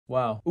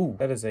Wow. Ooh,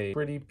 that is a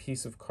pretty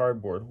piece of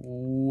cardboard.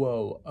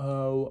 Whoa.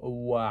 Oh,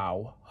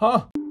 wow.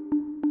 Huh.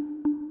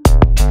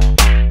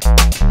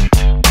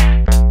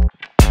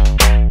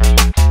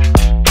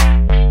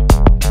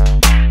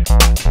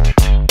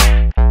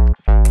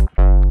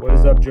 What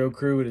is up,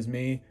 JOHKU? It is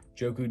me,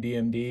 JOHKU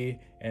DMD,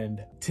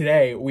 and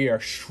today we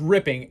are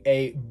shripping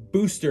a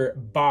booster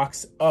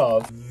box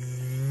of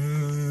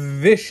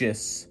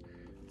Vicious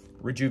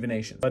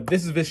Rejuvination. But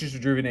this is Vicious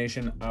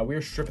Rejuvination. We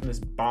are stripping this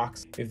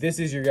box. If this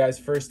is your guys'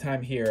 first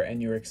time here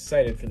and you're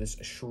excited for this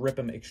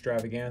SHRIP'M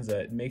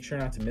extravaganza, make sure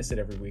not to miss it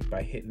every week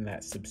by hitting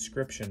that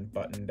subscription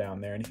button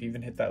down there. And if you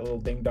even hit that little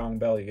ding dong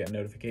bell, you get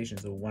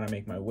notifications of when I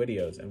make my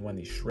videos and when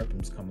these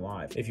SHRIP'Ms come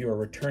live. If you are a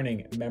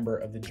returning member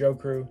of the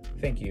JOHKU,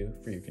 thank you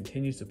for your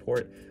continued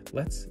support.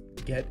 Let's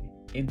get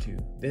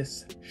into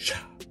this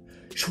SHRIP'M.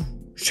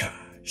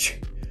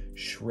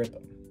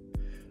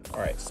 All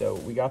right, so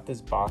we got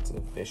this box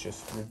of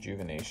Vicious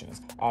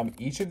Rejuvenations.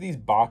 Each of these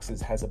boxes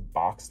has a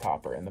box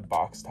topper, and the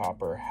box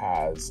topper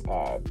has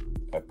a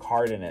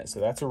card in it.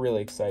 So that's a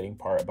really exciting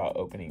part about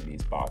opening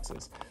these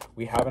boxes.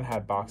 We haven't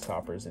had box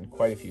toppers in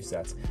quite a few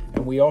sets.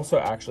 And we also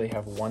actually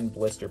have one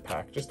blister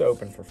pack just to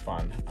open for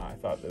fun. I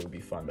thought it would be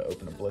fun to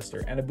open a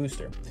blister and a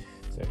booster.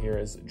 So here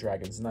is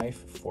Dragon's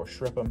Knife for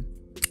SHRIP'M.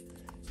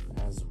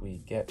 As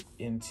we get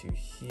into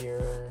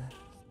here,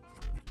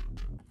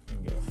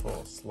 get a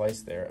full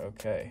slice there.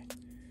 Okay,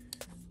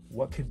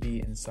 what could be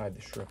inside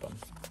the SHRIP'M?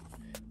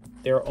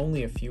 There are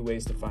only a few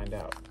ways to find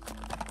out,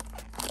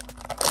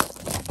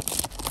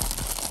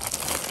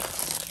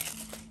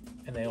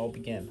 and they all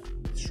begin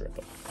with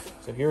SHRIP'M.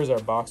 So here's our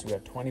box. We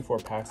have 24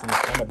 packs in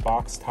it and a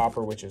box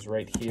topper, which is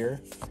right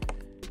here.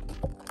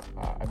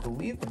 I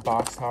believe the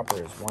box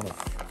topper is one of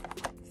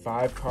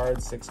 5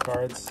 cards, 6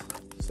 cards.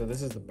 So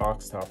this is the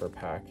box topper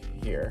pack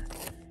here.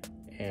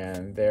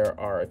 And there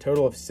are a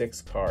total of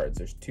 6 cards.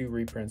 There's 2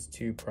 reprints,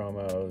 2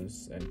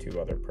 promos, and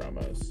 2 other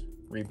promos,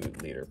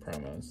 reboot leader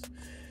promos.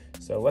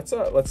 So let's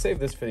save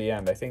this for the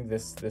end. I think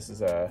this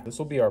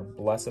will be our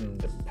Bless'M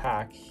the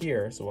pack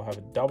here. So we'll have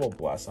a double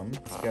Bless'M.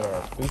 Let's get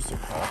our booster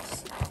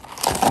packs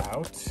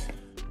out,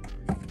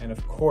 and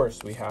of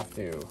course we have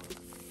to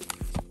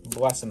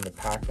Bless'M the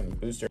pack and the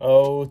booster.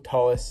 Oh,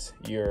 Tullus,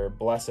 your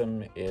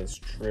Bless'M is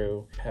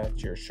true.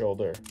 Pat your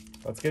shoulder.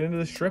 Let's get into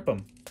the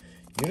SHRIP'M.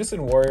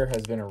 Unison Warrior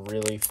has been a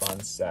really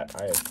fun set.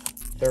 I have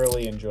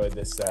thoroughly enjoyed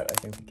this set. I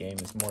think the game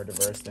is more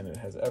diverse than it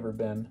has ever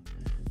been.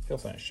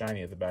 Feels kind of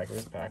shiny at the back of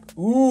this pack.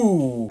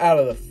 Ooh, out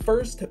of the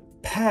first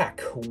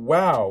pack.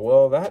 Wow,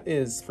 well that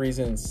is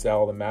Friesen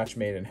Cell, the match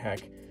made in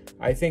heck.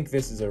 I think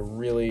this is a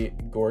really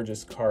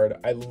gorgeous card.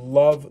 I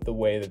love the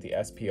way that the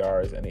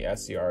SPRs and the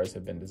SCRs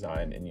have been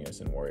designed in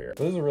Unison Warrior.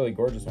 This is a really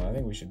gorgeous one. I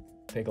think we should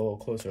take a little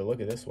closer look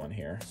at this one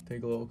here.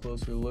 Take a little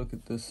closer look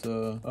at this.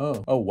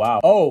 Oh wow.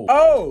 Oh,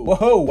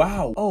 whoa,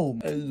 wow. Oh,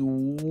 that is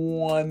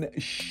one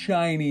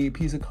shiny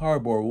piece of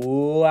cardboard.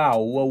 Wow,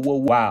 whoa,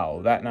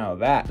 wow.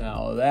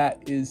 That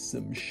is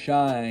some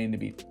shine to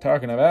be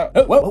talking about.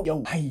 Oh, whoa,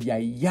 yo, ay,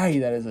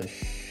 that is a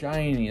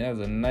shiny. That is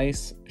a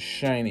nice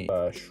shiny.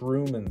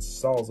 Shroom and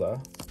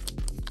salsa.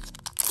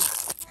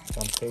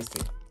 Sounds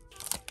tasty.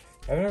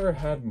 I've never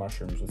had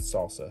mushrooms with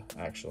salsa,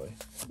 actually.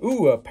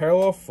 Ooh, a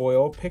parallel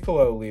foil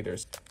Piccolo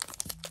leaders.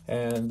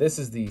 And this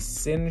is the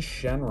Sin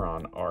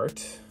Shenron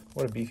art.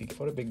 What a big guy.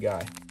 What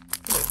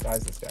a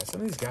guy's this guy?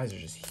 Some of these guys are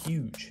just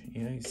huge.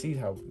 You know, you see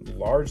how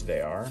large they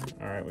are.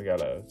 All right, we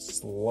got a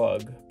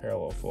slug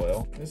parallel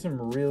foil. There's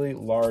some really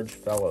large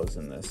fellows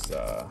in this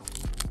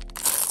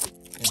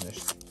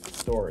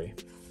story.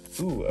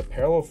 Ooh, a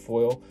parallel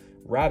foil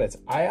Raditz.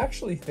 I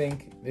actually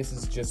think this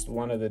is just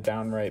one of the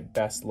downright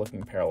best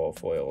looking parallel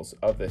foils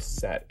of this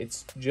set.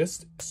 It's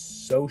just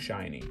so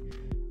shiny.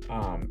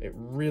 It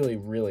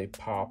really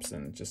pops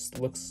and just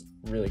looks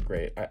really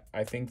great.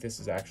 I think this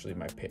is actually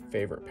my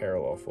favorite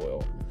parallel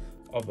foil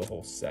of the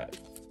whole set.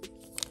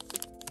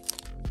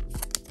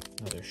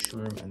 Another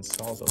Shroom and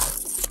Salsa.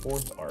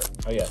 Fourth art.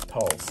 Oh yeah,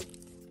 Tulls.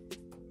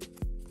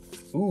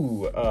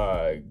 Ooh,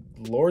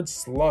 Lord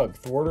Slug,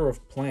 Thwarter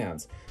of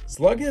Plans.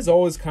 Slug has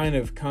always kind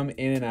of come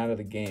in and out of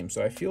the game,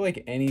 so I feel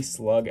like any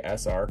Slug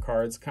SR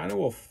cards kind of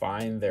will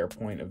find their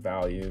point of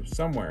value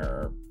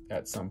somewhere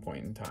at some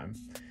point in time.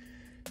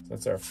 So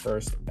that's our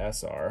first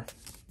SR.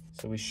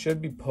 So we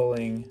should be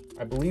pulling,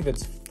 I believe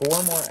it's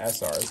 4 more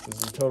SRs.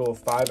 This is a total of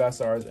 5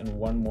 SRs and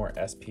 1 more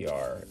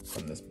SPR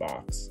from this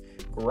box.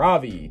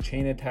 Gravi,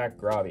 Chain Attack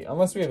Gravi,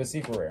 unless we have a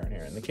secret rare in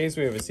here. In the case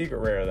we have a secret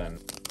rare, then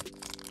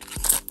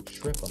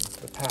SHRIP'M,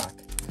 the pack.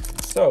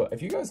 So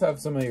if you guys have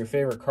some of your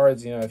favorite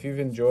cards, you know, if you've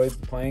enjoyed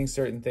playing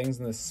certain things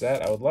in this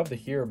set, I would love to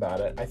hear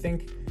about it. I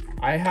think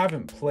I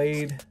haven't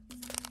played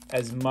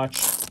as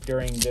much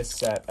during this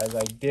set as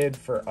I did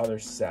for other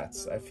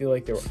sets. I feel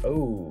like there were,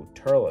 oh,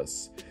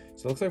 Turles.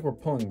 So it looks like we're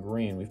pulling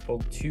green. We've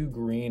pulled 2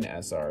 green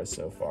SRs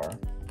so far.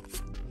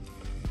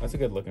 That's a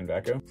good looking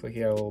Vecco. Looks like he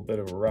had a little bit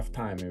of a rough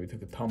time. Maybe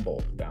took a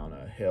tumble down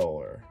a hill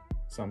or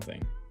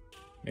something.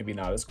 Maybe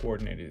not as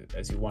coordinated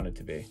as he wanted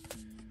to be.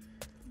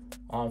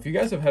 If you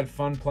guys have had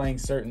fun playing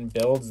certain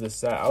builds this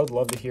set, I would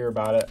love to hear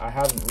about it. I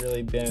haven't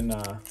really been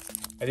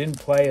I didn't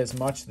play as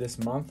much this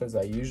month as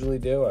I usually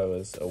do. I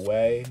was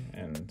away,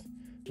 and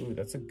ooh,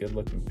 that's a good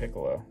looking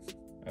Piccolo.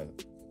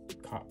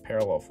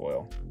 Parallel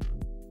foil.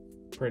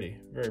 Pretty,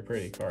 very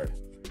pretty card.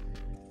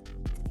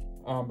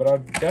 But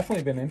I've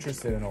definitely been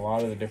interested in a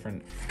lot of the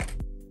different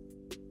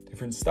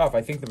stuff.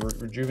 I think the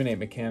Rejuvenate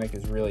mechanic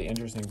is really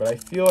interesting, but I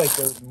feel like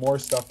there's more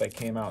stuff that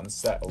came out in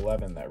set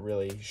 11 that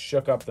really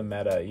shook up the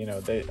meta. You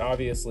know,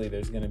 obviously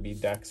there's going to be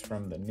decks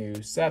from the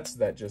new sets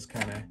that just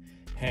kind of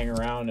hang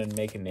around and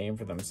make a name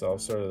for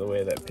themselves, sort of the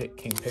way that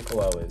King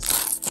Piccolo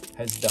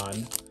has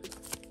done.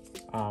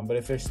 But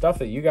if there's stuff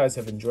that you guys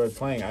have enjoyed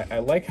playing, I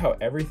like how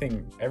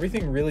everything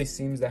really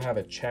seems to have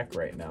a check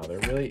right now. There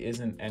really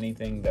isn't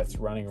anything that's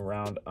running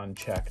around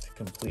unchecked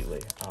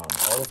completely.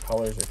 All the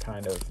colors are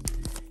kind of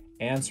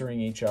answering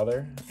each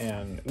other.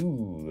 And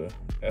ooh,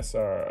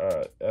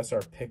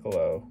 SR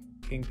Piccolo,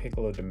 King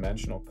Piccolo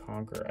Dimensional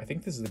Conqueror. I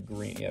think this is the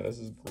green. Yeah, this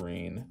is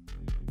green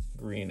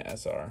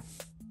SR.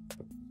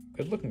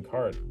 Good looking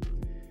card.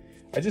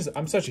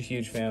 I'm such a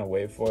huge fan of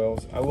wave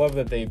foils. I love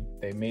that they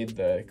made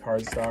the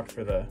card stock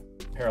for the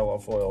parallel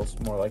foils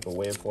more like a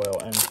wave foil,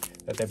 and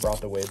that they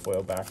brought the wave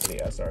foil back to the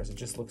SRs. It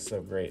just looks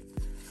so great.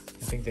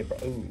 I think they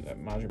brought, ooh, that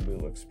Majin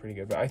Buu looks pretty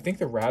good, but I think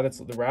the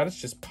Raditz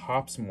just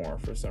pops more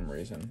for some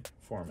reason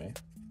for me.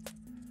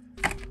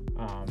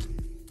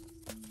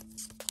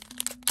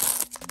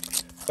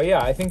 But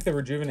yeah, I think the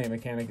Rejuvenate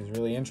mechanic is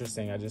really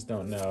interesting. I just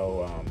don't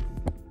know.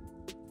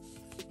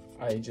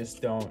 I just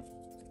don't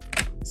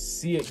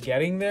see it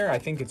getting there. I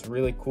think it's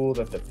really cool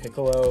that the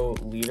Piccolo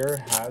leader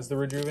has the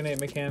Rejuvenate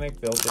mechanic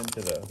built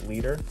into the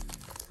leader.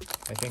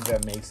 I think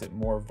that makes it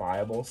more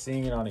viable.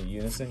 Seeing it on a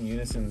Unison,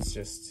 Unisons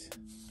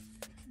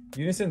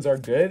are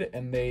good,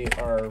 and they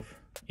are,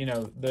 you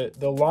know,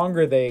 the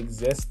longer they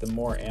exist, the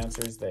more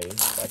answers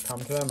that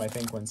come to them. I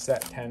think when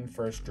set 10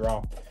 first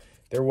dropped,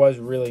 there was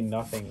really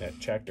nothing that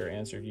checked or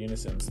answered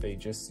Unisons. You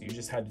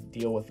just had to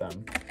deal with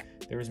them.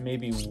 There was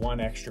maybe one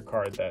blue extra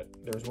card that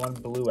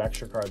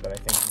I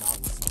think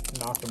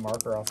knocked the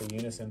marker off of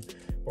Unison.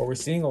 But we're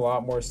seeing a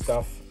lot more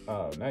stuff.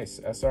 Nice.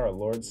 SR,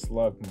 Lord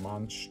Slug,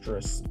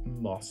 Monstrous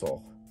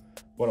Muscle.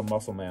 What a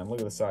muscle man. Look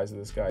at the size of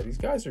this guy. These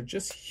guys are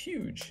just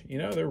huge. You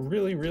know, they're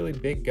really, really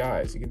big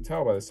guys. You can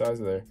tell by the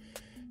size of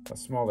how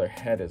small their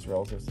head is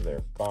relative to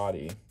their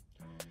body.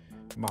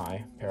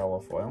 My parallel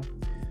foil.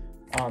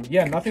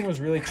 Yeah, nothing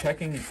really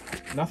checked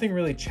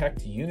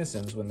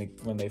Unisons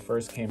when they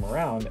first came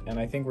around, and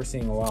I think we're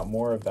seeing a lot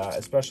more of that,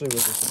 especially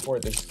with the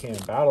support that just came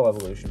in Battle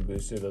Evolution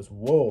Booster. Those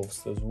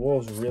wolves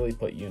really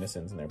put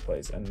Unisons in their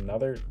place. And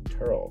another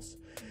Turles.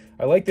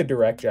 I like the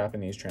direct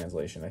Japanese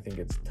translation. I think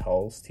it's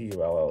Tulles,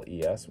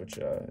 T-U-L-L-E-S, which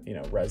you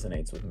know,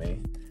 resonates with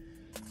me.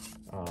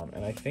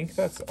 And I think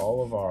that's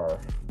all of our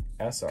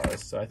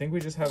SRs. So I think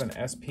we just have an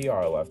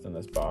SPR left in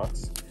this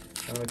box.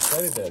 And I'm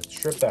excited to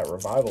strip that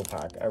revival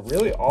pack.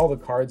 All the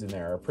cards in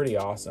there are pretty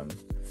awesome.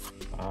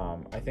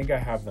 I think I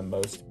have the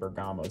most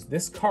Bergamos.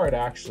 This card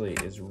actually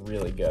is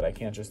really good. I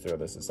can't just throw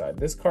this aside.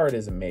 This card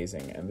is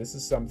amazing, and this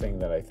is something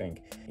that I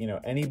think, you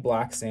know, any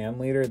Black Sand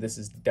leader, this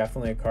is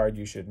definitely a card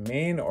you should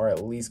main or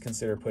at least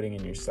consider putting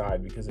in your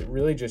side, because it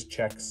really just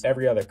checks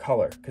every other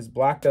color, because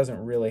Black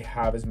doesn't really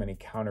have as many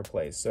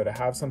counterplays. So to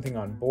have something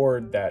on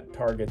board that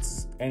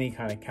targets any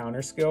kind of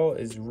counter skill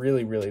is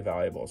really, really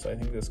valuable. So I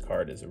think this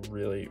card is a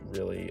really,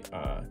 really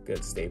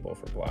good staple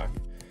for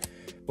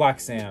Black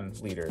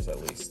Sand leaders,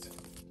 at least.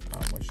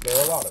 Which there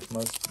are a lot of.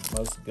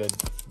 Most good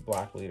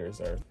Black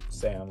leaders are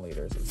Saiyan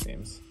leaders, it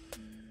seems.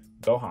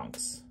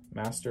 Gohanks,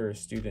 Master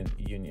Student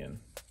Union.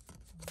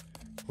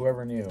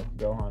 Whoever knew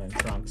Gohan and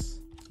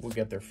Trunks will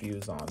get their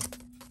fuse on.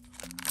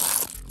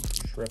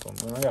 SHRIP'M.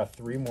 We only got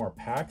 3 more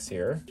packs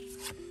here.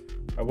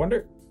 I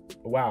wonder,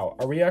 wow,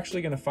 are we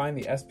actually going to find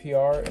the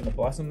SPR in the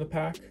Blossom the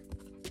pack?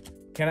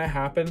 Can it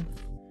happen?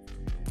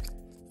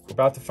 We're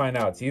about to find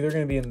out. It's either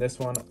going to be in this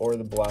one or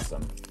the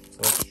Blossom. So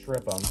let's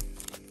SHRIP'M.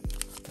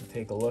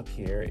 Take a look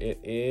here. It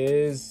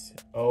is,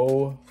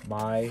 oh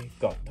my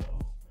god.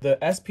 The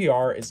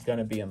SPR is going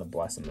to be in the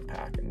Blossom the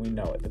pack, and we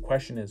know it. The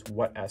question is,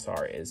 what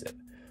SR is it?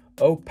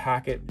 Oh,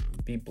 packet,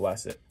 be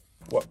blessed.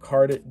 What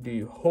card do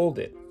you hold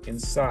it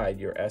inside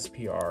your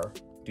SPR?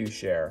 Do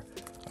share.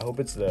 I hope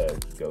it's the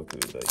Goku,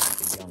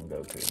 the young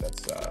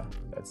Goku.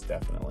 That's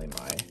definitely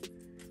my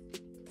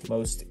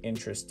most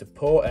interest to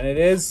pull, and it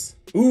is,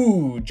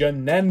 ooh,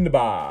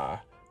 Janenba.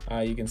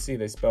 You can see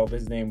they spelled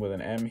his name with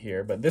an M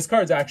here, but this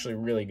card's actually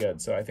really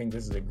good, so I think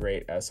this is a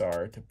great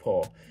SR to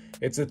pull.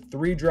 It's a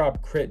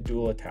 3-drop crit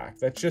dual attack.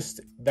 That's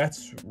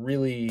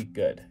really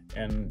good,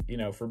 and you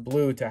know, for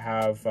blue to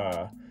have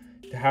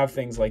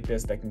things like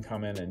this that can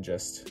come in and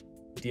just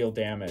deal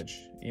damage.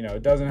 You know,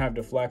 it doesn't have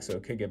deflect, so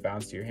it could get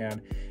bounced to your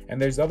hand. And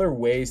there's other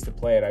ways to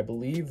play it. I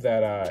believe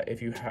that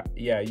if you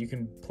you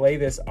can play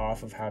this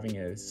off of having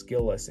a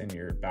skillless in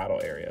your battle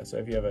area. So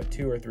if you have a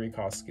 2 or 3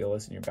 cost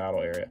skillless in your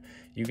battle area,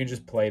 you can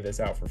just play this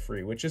out for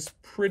free, which is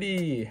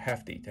pretty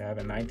hefty to have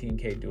a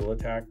 19k dual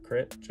attack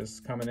crit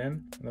just coming in.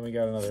 And then we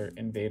got another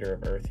Invader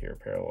of Earth here,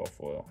 parallel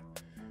foil.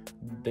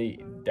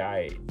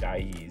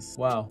 dies.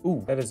 Wow.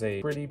 Ooh, that is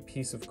a pretty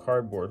piece of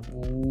cardboard.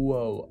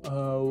 Whoa.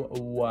 Oh,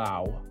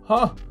 wow.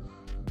 Huh.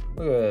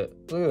 Look at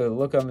it. Look at the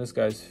look on this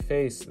guy's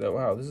face.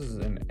 Wow, this is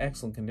in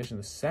excellent condition.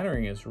 The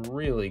centering is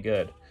really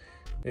good.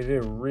 They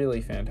did a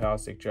really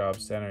fantastic job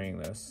centering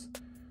this.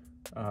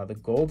 The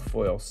gold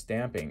foil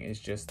stamping is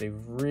just, they've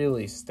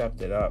really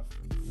stepped it up.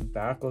 The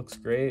back looks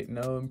great.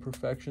 No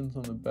imperfections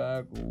on the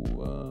back.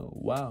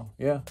 Wow.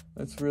 Yeah,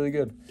 that's really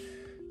good.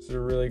 This is a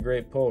really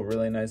great pull.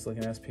 Really nice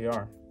looking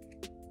SPR.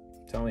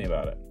 Tell me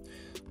about it.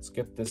 Let's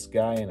get this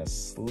guy in a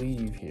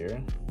sleeve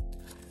here.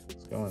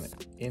 Let's go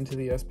into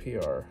the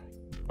SPR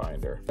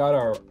binder. Got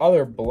our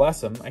other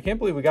Bless'em. I can't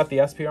believe we got the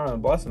SPR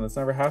on the Bless'em. That's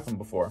never happened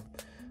before.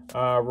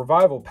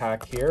 Revival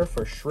pack here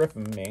for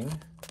SHRIP'M.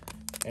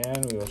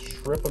 And we will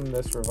SHRIP'M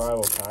this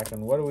revival pack.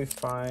 And what do we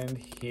find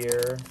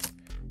here?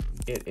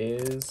 It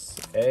is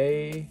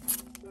a...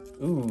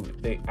 Ooh,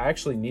 they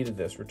actually needed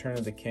this. Return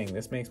of the King.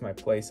 This makes my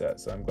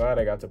playset, so I'm glad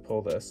I got to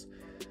pull this.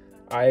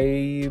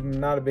 I'm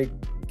not a big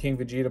King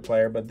Vegeta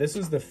player, but this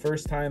is the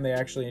first time they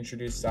actually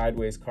introduced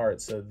sideways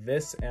cards. So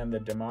this and the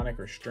Demonic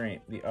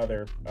Restraint, the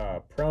other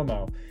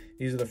promo,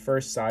 these are the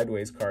first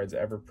sideways cards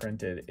ever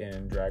printed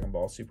in Dragon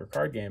Ball Super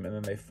Card Game, and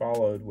then they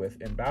followed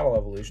with in Battle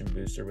Evolution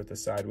Booster with the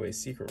sideways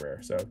secret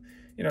rare. So,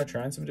 you know,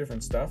 trying some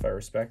different stuff. I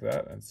respect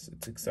that. It's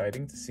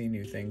exciting to see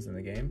new things in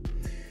the game.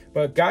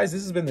 But guys,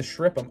 this has been the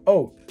SHRIP'M.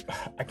 Oh,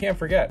 I can't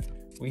forget.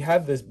 We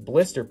had this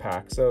blister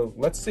pack, so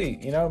let's see.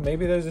 You know,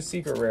 maybe there's a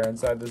secret rare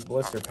inside this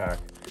blister pack.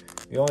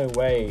 The only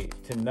way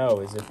to know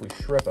is if we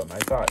SHRIP'M. I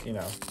thought, you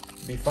know,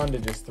 it'd be fun to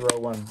just throw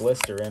one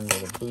blister in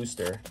with a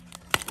booster.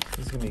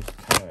 This is gonna be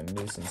kind of a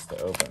nuisance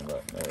to open,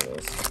 but there it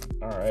is.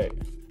 All right,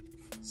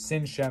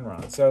 Sin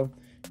Shenron. So,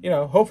 you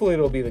know, hopefully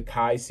it'll be the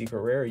Kai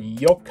secret rare.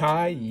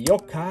 Yokai,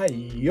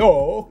 yokai,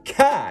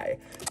 yokai.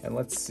 And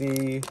let's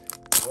see.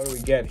 What do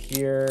we get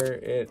here?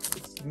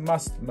 It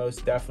must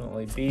most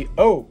definitely be...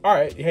 Oh, all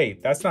right. Hey,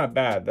 that's not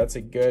bad. That's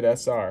a good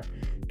SR.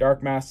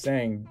 Dark Mask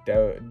saying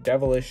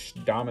Devilish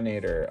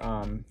Dominator.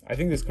 I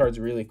think this card's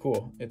really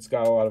cool. It's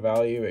got a lot of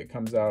value. It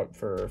comes out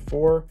for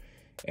 4,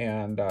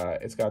 and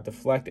it's got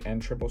Deflect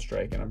and Triple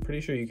Strike, and I'm pretty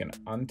sure you can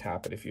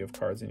untap it if you have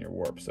cards in your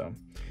Warp. So,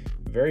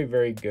 very,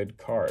 very good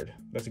card.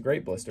 That's a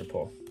great blister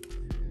pull.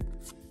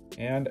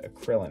 And a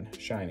Krillin,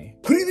 shiny.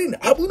 Krillin,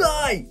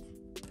 abunai!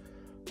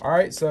 All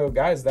right, so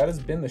guys, that has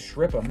been the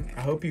SHRIP'M.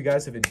 I hope you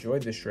guys have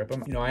enjoyed the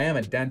SHRIP'M. You know, I am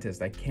a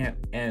dentist. I can't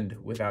end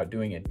without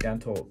doing a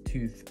dental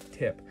tooth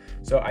tip.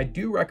 So I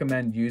do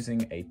recommend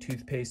using a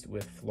toothpaste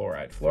with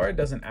fluoride. Fluoride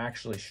doesn't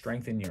actually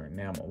strengthen your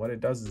enamel. What it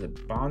does is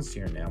it bonds to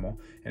your enamel,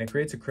 and it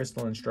creates a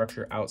crystalline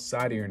structure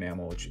outside of your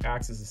enamel, which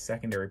acts as a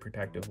secondary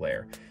protective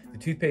layer. The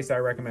toothpaste I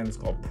recommend is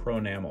called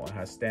Pronamel. It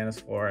has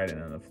stannous fluoride,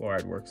 and then the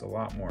fluoride works a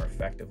lot more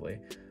effectively.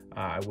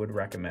 I would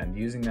recommend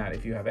using that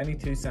if you have any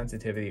tooth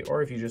sensitivity,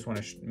 or if you just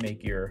want to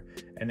make your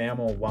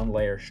enamel one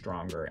layer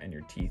stronger and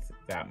your teeth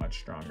that much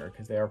stronger,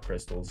 because they are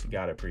crystals. You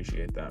got to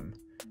appreciate them,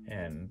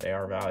 and they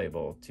are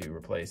valuable to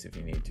replace if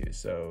you need to.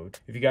 So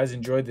if you guys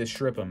enjoyed this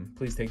SHRIP'M,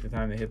 please take the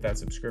time to hit that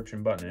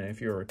subscription button. And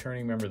if you're a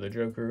returning member of the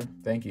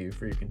JOHKU, thank you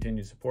for your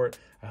continued support.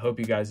 I hope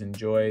you guys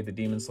enjoy the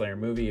Demon Slayer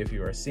movie if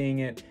you are seeing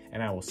it,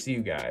 and I will see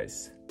you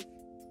guys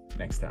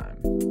next time.